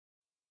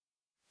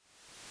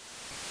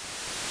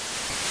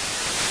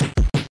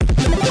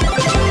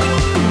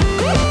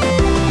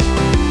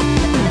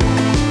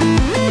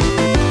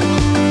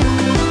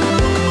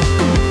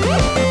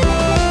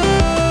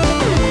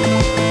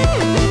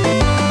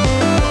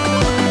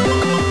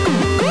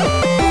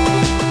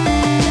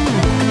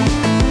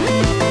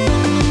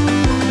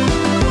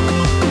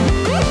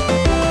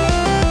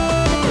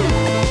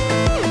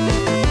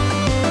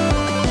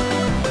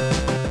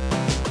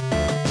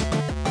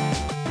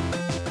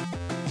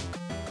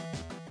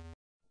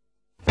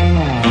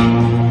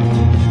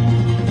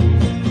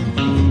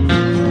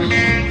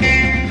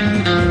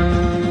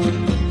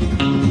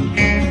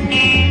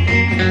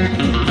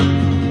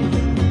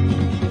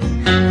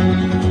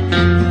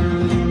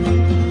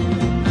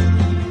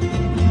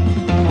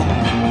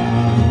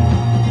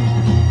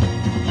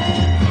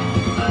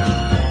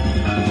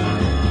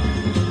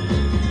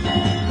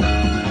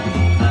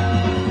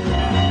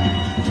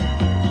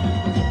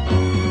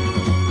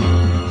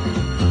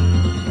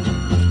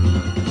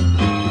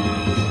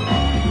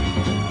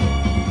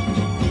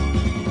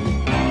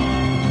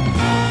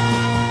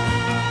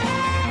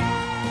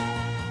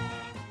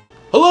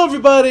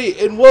everybody,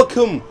 and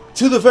welcome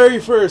to the very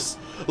first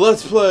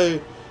Let's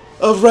Play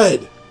of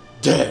Red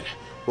Dead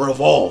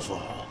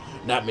Revolver.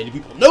 Not many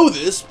people know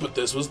this, but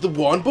this was the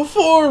one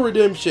before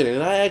Redemption,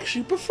 and I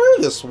actually prefer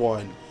this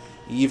one,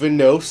 even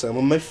though some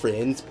of my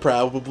friends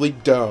probably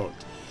don't.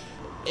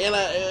 And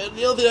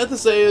the only thing I have to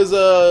say is,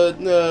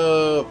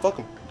 fuck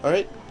them,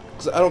 alright?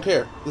 Because I don't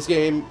care. This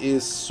game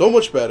is so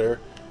much better,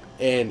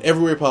 and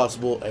every way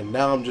possible, and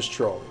now I'm just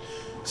trolling.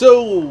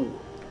 So,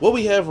 what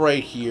we have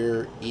right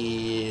here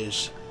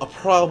is a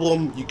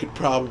problem. You could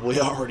probably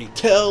already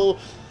tell.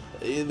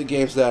 The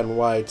game's not in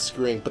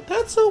widescreen, but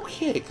that's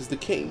okay, because the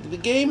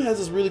game has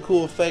this really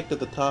cool effect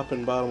at the top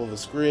and bottom of the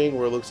screen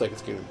where it looks like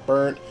it's getting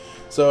burnt.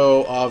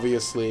 So,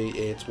 obviously,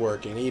 it's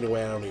working. Either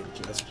way, I don't even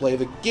care. Let's play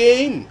the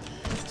game!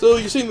 So,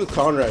 you're seeing the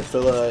Conrad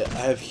fella.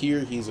 I have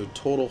here, he's a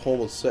total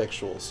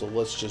homosexual, so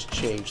let's just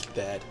change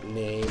that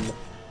name.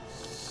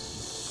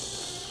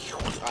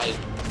 I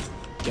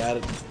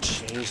gotta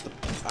change the...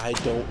 I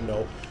don't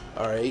know.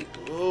 Alright,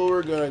 well,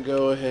 we're gonna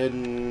go ahead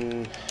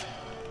and...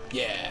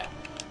 yeah.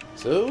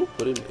 So,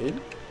 put him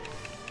in.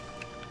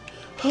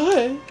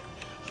 Hi,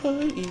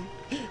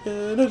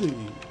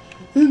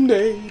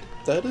 Nate,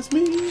 that is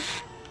me.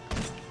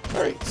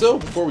 Alright, so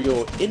before we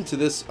go into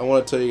this, I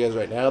want to tell you guys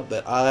right now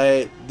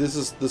that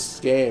this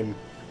game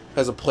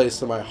has a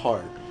place in my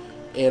heart.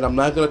 And I'm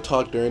not going to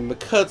talk during the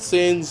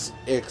cutscenes,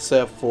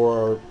 except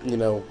for, you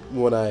know,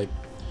 when I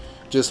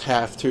just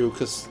have to,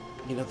 because,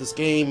 you know, this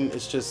game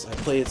is just, I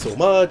play it so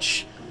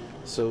much,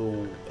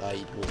 so I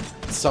will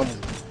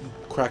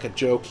crack a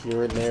joke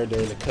here and there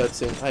during the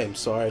cutscene. I am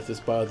sorry if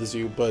this bothers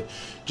you, but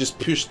just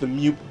push the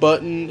mute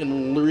button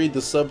and read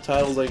the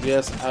subtitles, I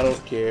guess. I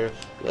don't care.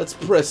 Let's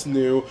press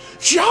new.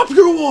 Chop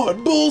your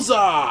one!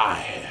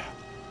 Bullseye!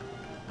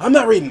 I'm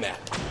not reading that.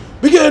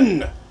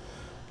 Begin!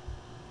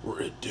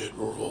 Red Dead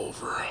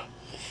Revolver.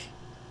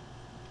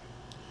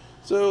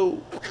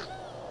 So,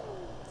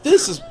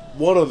 this is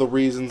one of the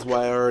reasons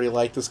why I already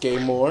like this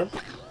game more.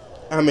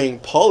 I mean,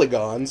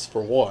 polygons,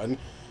 for one.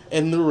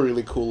 And the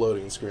really cool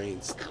loading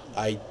screens.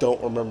 I don't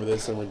remember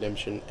this in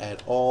Redemption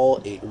at all.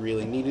 It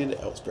really needed it.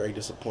 I was very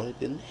disappointed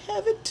didn't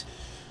have it.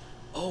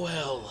 Oh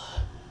well.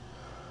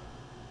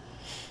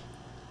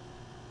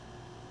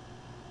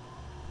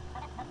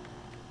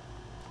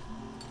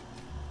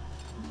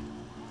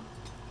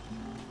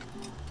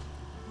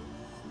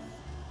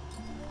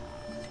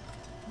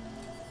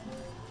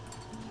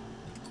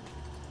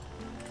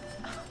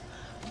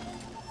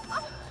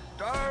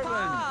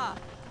 Darling!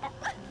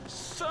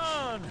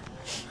 Son!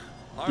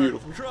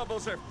 Beautiful. Our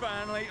troubles are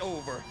finally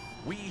over.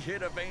 We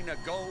hit a vein of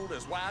gold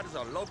as wide as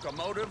a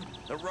locomotive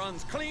that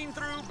runs clean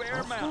through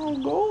Bear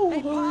Mountain.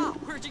 Hey, Pop,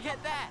 where'd you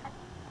get that?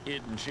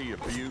 Isn't she a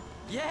beaut?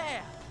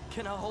 Yeah.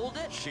 Can I hold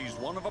it? She's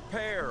one of a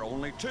pair,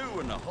 only two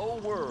in the whole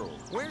world.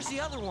 Where's the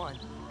other one?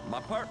 My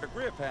partner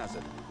Griff has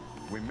it.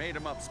 We made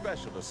him up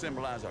special to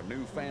symbolize our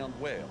newfound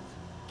wealth.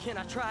 Can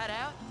I try it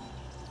out?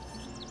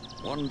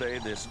 One day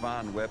this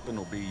fine weapon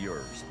will be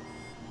yours.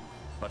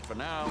 But for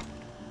now,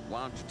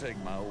 why don't you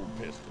take my old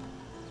pistol?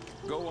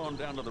 Go on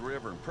down to the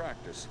river and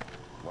practice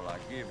while I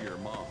give your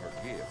ma her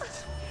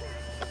gifts.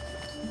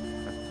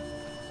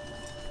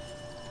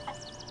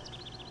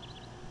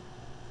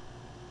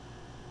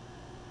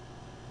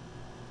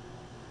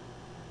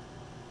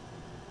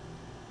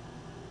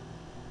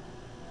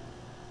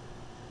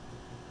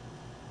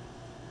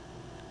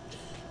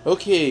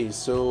 Okay,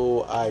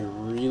 so I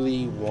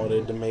really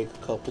wanted to make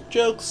a couple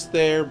jokes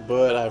there,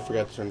 but I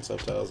forgot to turn the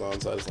subtitles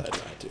on, so I decided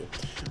not to.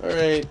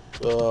 Alright,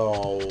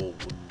 oh,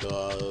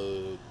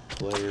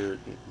 player,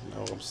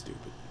 no, I'm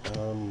stupid.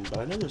 But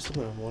I know there's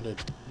something I wanted,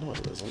 no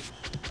it wasn't.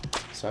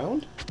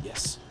 Sound?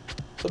 Yes.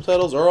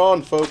 Subtitles are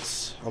on,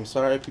 folks. I'm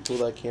sorry, people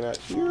that cannot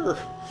hear.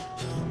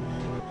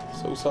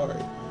 So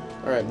sorry.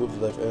 Alright, move to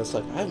the left, and it's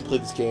like, I haven't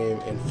played this game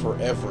in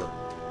forever.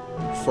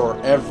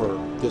 Forever.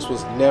 This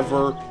was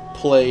never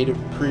played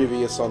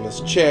previous on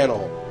this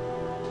channel.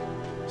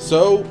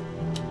 So,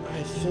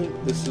 I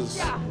think this is,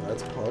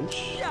 that's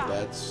punch,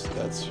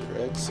 that's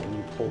your X, and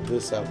you pull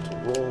this out to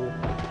roll.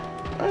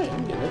 Alright,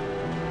 I'm getting it.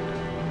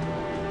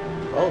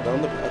 Oh,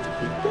 down the path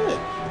pretty good.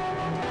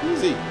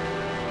 Easy.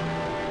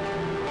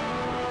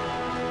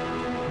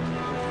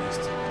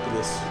 Look at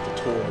this, the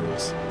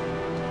tours.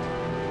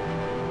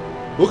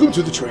 Welcome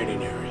to the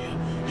training area.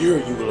 Here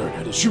you will learn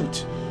how to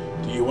shoot.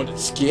 Do you want to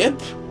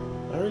skip?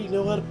 I already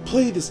know how to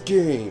play this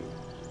game.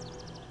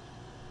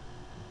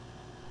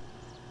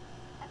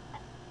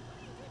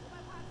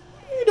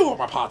 What are you doing with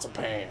my pots and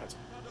pans?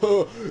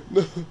 Oh,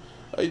 no,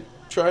 I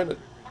trying to...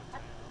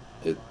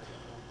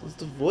 Was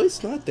the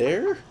voice not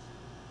there?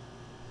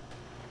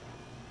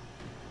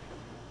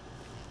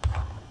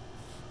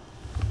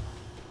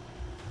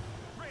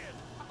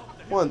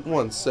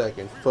 One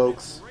second,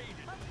 folks.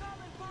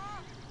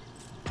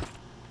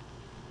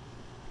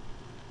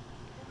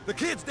 The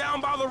kid's down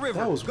by the river.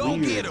 That was Go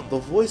weird. get him. The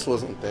voice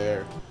wasn't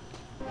there.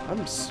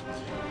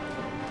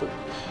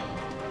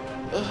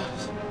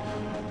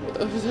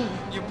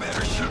 You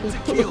better shoot to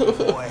kill,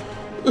 boy.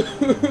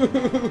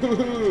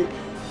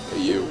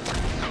 You.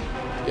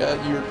 Yeah,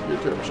 your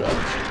turn shot.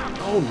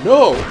 Oh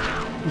no!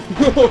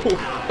 No!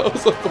 I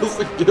was supposed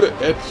to get a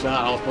headshot.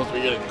 I was supposed to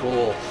be getting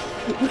cool.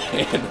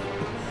 Man.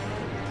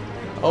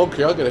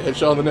 Okay, I'll get a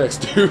headshot on the next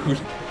dude.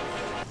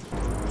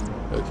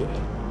 Okay.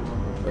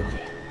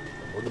 Okay.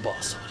 We're the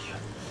boss on you.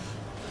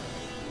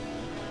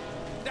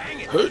 Dang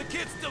it! The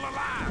kid's still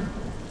alive.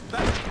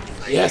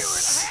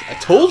 Yes! I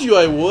told you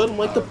I would. I'm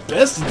like the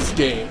best in this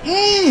game.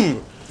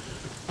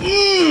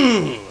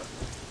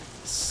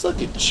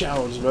 Suck it,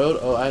 challenge mode.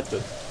 Oh, I have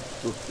to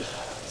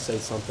say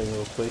something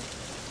real quick.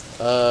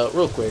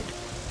 Real quick.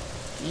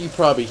 You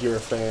probably hear a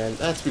fan.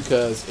 That's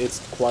because it's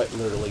quite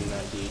literally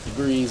 98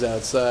 degrees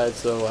outside,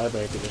 so I have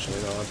air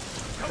conditioning on.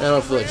 And I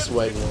don't feel like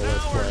sweating while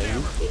let's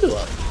playing. You do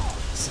love it.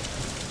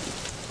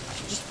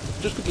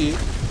 Just forgive.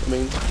 I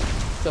mean, I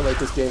feel like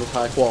this game is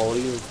high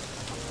quality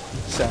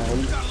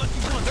sound.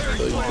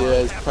 So you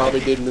guys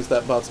probably did miss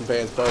that pots and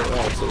pans part. Oh,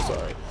 I'm so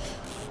sorry.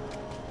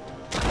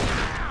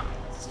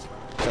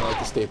 Kind of like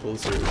the staple of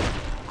the series.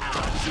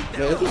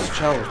 Man, if there's a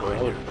challenge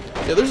mode,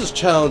 yeah, there's this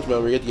challenge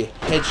mode where you have to get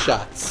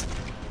headshots.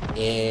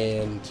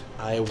 And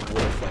I would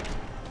have like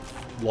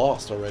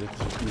lost already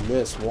because if you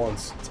miss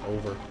once, it's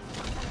over.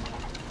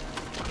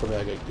 Probably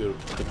I got good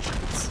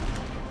shots.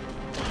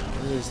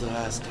 Where's the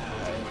last guy?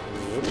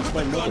 Where's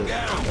my mother?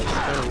 That's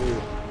kind of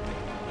weird.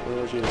 Where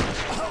was you?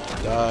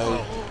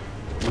 Die.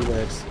 You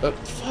next. Oh,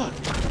 fuck.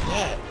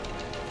 Dad.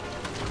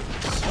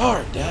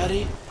 Sorry,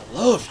 Daddy. I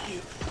love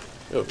you.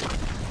 Oh.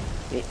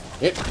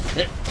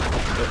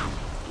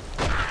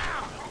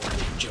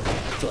 Joke. I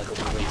feel like I'm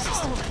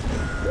racist.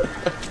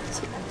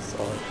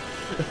 Sorry.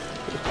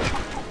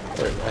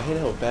 I hate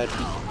how bad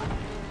people.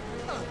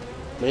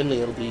 Mainly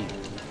LD.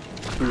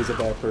 Who is a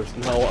bad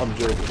person? No, I'm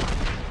joking.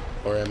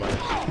 Or am I?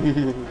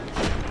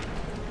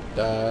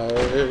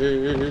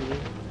 Die.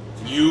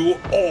 You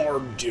are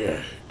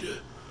dead.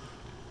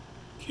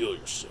 Kill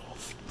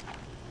yourself.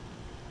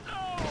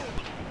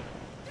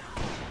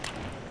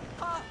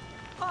 Pa!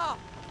 Pa!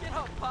 Get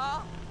up,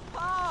 Pa!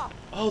 Pa!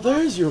 Oh,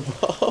 there's your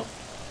mom.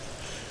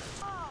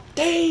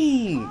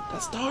 Dang!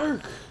 That's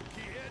dark.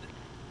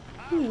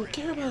 Who don't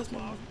care about his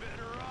mom?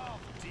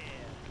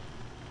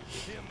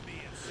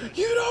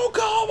 You don't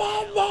call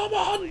my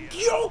mama!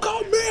 You don't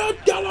call me a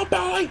yellow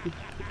belly!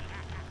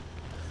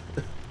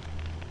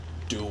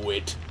 Do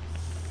it.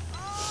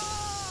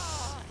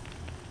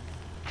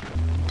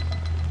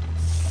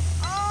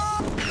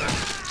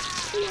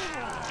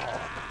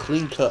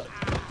 Clean cut.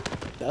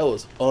 That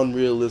was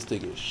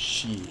unrealistic as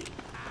shit.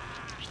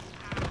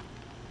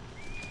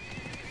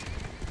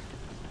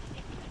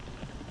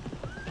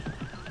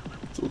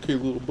 It's okay,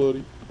 little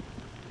buddy.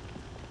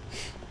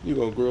 You're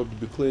gonna grow up to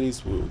be Clint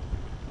Eastwood.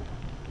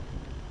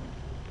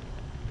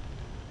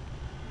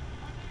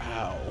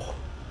 Ow.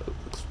 That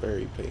looks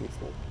very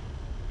painful.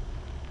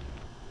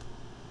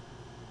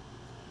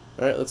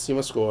 Alright, let's see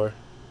my score.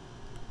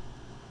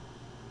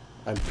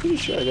 I'm pretty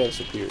sure I got a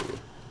superior.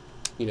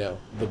 You know,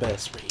 the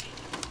best rating.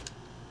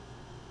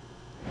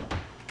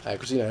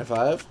 Accuracy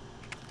 95.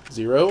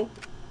 0.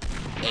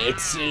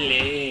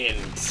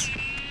 Excellent.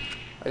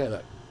 I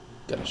got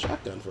a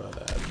shotgun for all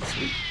that.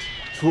 Sweet.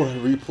 Do I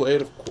replay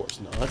it? Of course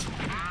not.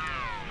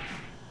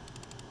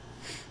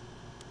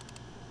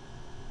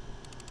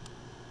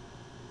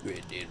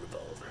 Red Dead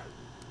Revolver.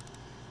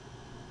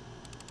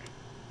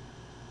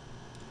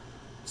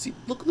 See,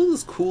 look at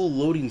this cool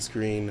loading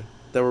screen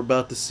that we're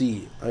about to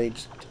see. I mean,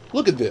 just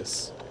look at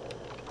this.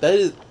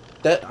 I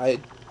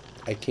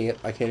can't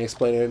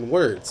explain it in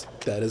words.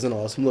 That is an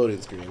awesome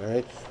loading screen,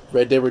 alright?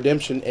 Red Dead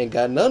Redemption ain't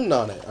got nothing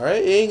on it,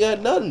 alright? It ain't got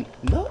nothing.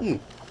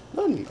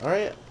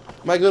 Alright?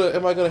 Am I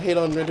gonna hate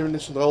on Red Dead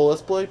Redemption the whole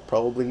Let's Play?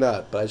 Probably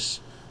not, but I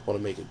just want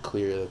to make it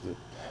clear that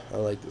I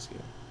like this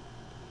game.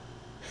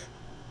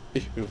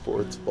 Even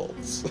for its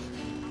faults.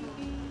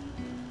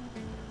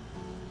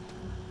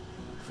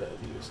 5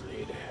 years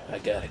later, I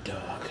got a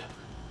dog.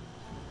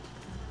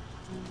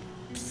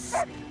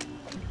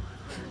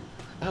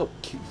 Oh,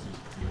 cute.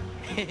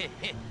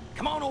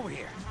 Come on over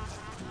here.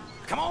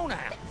 Come on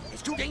now.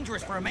 It's too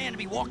dangerous for a man to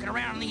be walking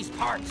around in these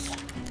parts.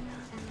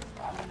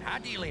 I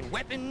deal in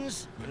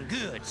weapons and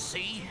goods,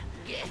 see?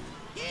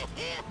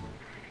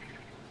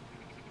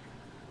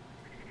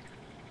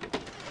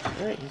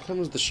 Alright, here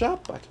comes the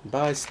shop. I can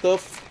buy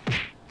stuff.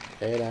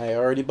 And I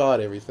already bought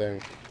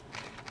everything.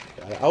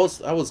 I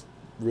was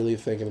really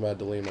thinking about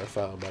deleting my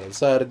file, but I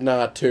decided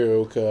not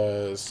to,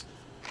 because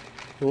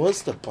who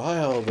wants to buy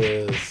all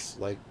this?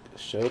 Like,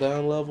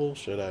 showdown level,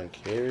 showdown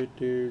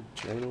character,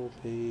 journal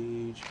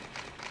page.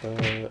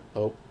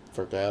 Oh,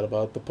 forgot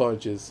about the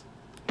punches.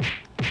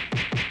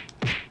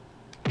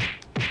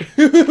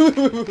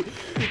 Oh,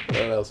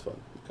 that was fun.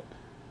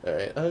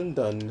 Alright, I'm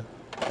done.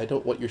 I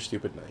don't want your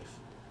stupid knife.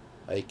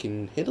 I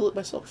can handle it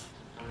myself.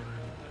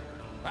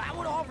 I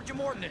would have offered you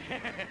more than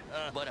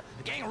but a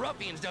gang of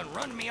ruffians done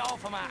run me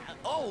off of my...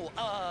 well,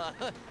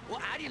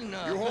 I didn't,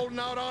 You holding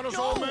out on us,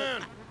 no. old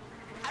man?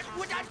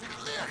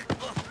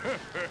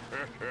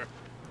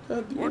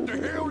 What the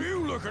hell are you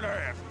looking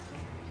at?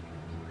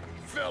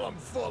 Fill 'em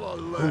full of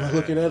lead. Who am I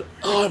looking at?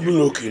 I'm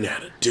looking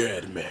at a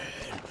dead man.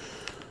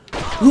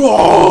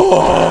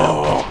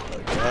 Oh,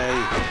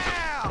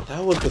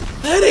 that was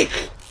pathetic.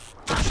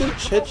 I should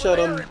headshot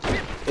him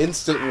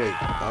instantly.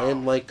 I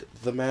am like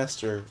the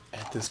master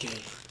at this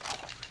game.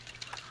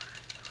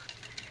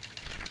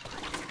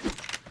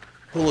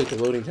 Oh look, the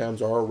loading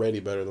times are already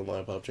better than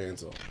Lollipop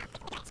Chainsaw.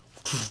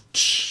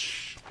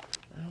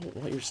 I don't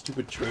want your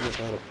stupid train of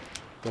thought.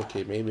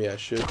 Okay, maybe I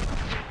should.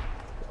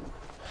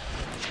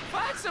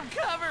 Find some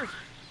cover.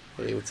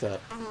 Hey, what's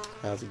up?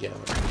 How's it going?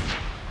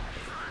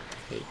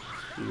 Hey,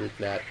 you're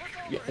not.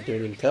 Yeah, I don't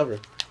even cover.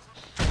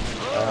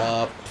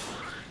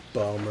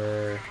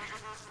 Bummer.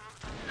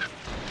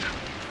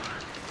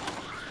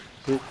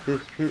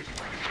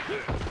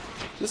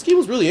 This game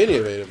was really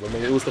innovative. I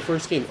mean, it was the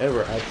first game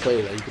ever I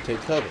played that you could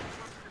take cover.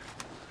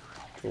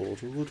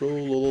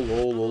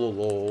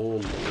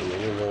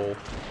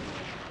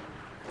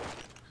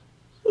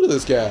 Look at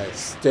this guy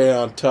stand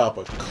on top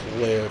of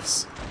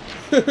cliffs.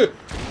 You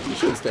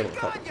shouldn't stand on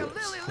top of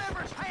cliffs.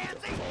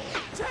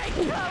 Take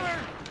cover.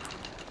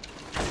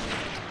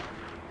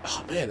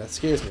 Oh man, that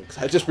scares me because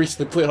I just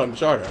recently played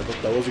Uncharted. I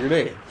thought that was your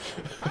name.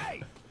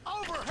 Hey,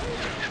 over here.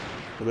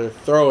 What they're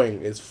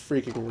throwing is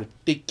freaking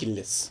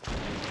ridiculous.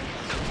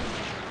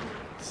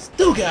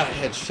 Still got a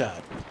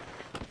headshot.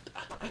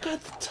 I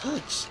got the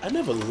touch. I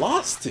never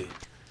lost it.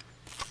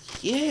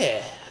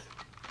 Yeah.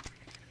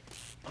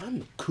 I'm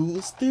the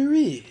coolest there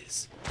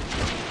is.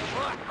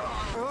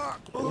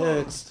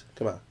 Next.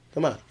 Come on.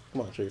 Come on.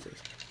 Come on, show your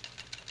face.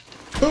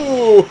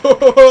 Oh! Ho,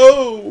 ho,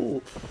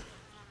 ho.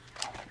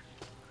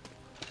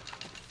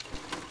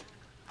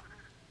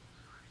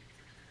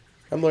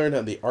 I'm learning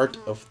how the art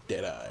of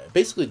Deadeye.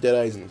 Basically,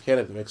 Deadeye is in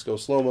Canada, Mexico,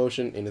 slow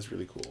motion, and it's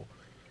really cool.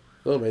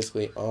 So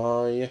basically,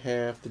 all you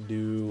have to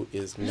do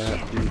is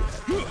not do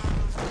that.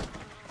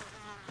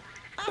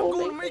 I'm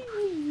gonna make.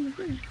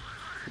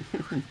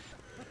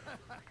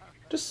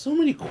 Just so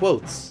many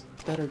quotes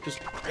that are just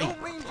great. I'm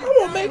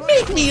gonna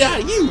make meat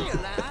out of you.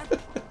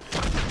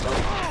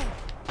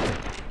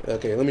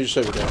 Okay, let me just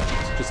show you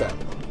that. Just that.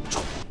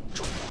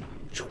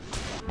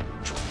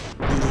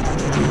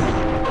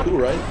 Cool,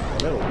 right? I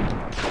know.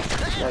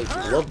 I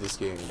love this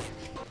game.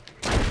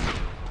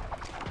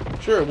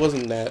 Sure, it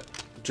wasn't that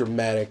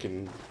dramatic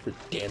and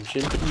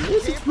redemption, but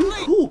it's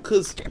really cool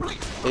because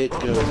it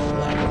goes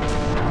black.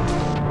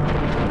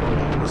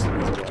 That's the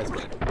reason why it's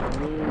black.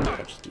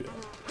 I'll just do that.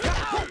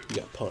 You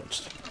got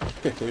punched.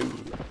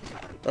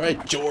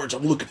 Alright, George,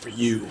 I'm looking for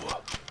you.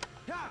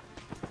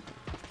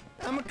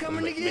 I'm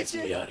coming to get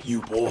Me you. out of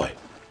you, boy.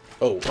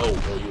 Oh,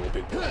 you a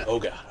big boy. Oh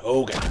god,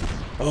 oh god,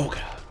 oh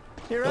god.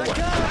 Here I I come.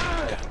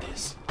 got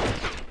this.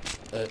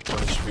 Let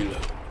me just reload.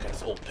 I got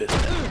this old pistol.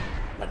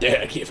 My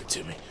dad gave it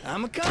to me.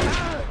 I'm coming.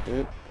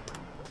 Yep.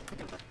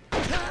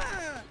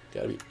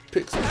 Gotta be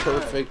pixel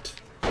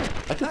perfect.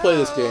 I can play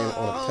this game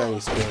on a tiny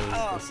screen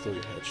and still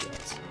get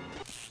headshots.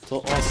 That's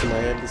how awesome I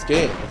am at this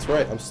game. That's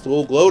right, I'm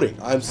still gloating.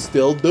 I'm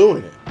still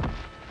doing it.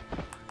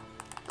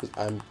 Because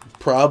I'm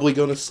probably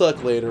gonna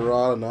suck later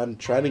on, and I'm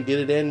trying to get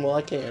it in while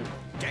I can.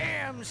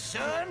 Damn,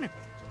 son.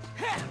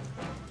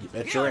 You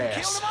bet You your done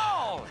killed ass. them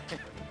all.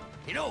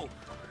 You know,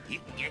 you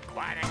can get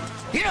quite a...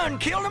 You done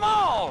killed them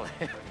all.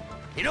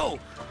 You know,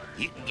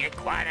 you can get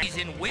quite a... He's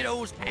in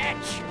widow's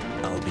patch.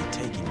 I'll be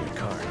taking your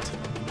cart.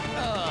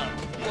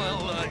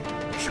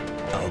 Sure.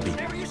 I'll be...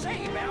 Whatever you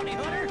say, bounty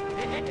hunter.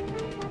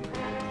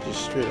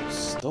 Just straight up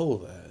stole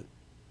that.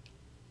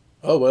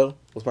 Oh well,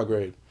 what's my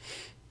grade?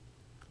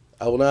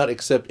 I will not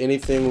accept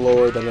anything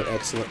lower than an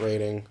excellent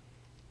rating.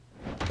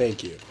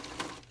 Thank you.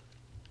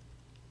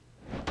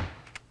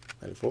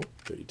 94,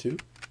 32,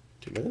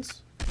 2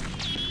 minutes.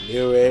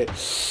 Knew it.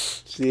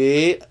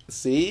 See,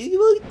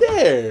 look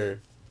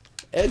there.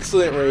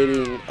 Excellent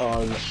rating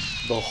on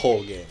the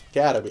whole game.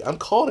 Gotta be. I'm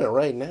calling it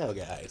right now,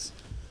 guys.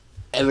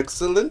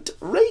 Excellent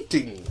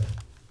rating.